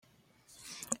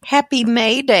Happy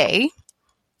May Day.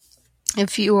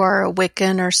 If you are a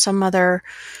Wiccan or some other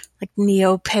like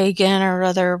neo-pagan or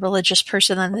other religious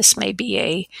person, then this may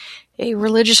be a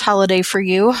religious holiday for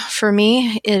you. For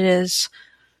me, it is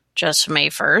just May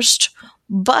 1st.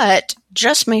 But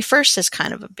just May 1st is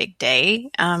kind of a big day.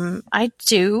 I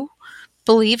do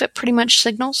believe it pretty much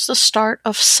signals the start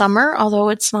of summer, although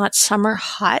it's not summer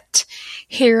hot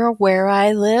here where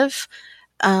I live.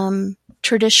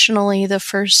 Traditionally, the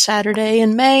first Saturday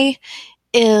in May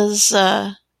is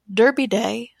Derby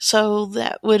Day, so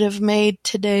that would have made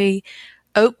today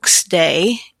Oaks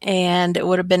Day, and it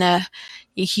would have been a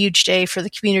huge day for the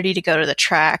community to go to the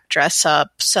track, dress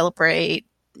up, celebrate,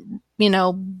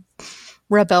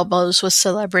 rub elbows with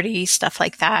celebrities, stuff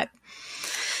like that.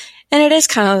 And it is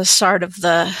kind of the start of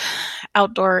the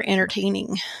outdoor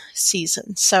entertaining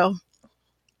season. So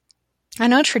I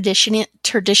know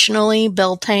traditionally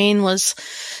Beltane was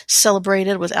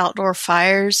celebrated with outdoor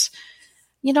fires.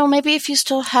 Maybe if you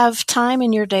still have time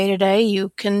in your day-to-day, you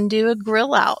can do a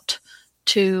grill out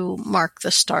to mark the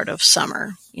start of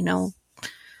summer.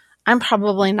 I'm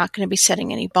probably not going to be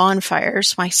setting any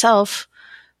bonfires myself,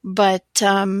 but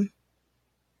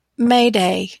May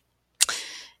Day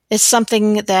is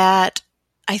something that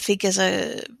I think is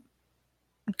a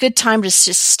good time to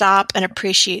just stop and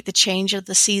appreciate the change of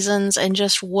the seasons and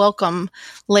just welcome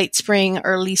late spring,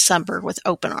 early summer with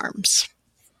open arms.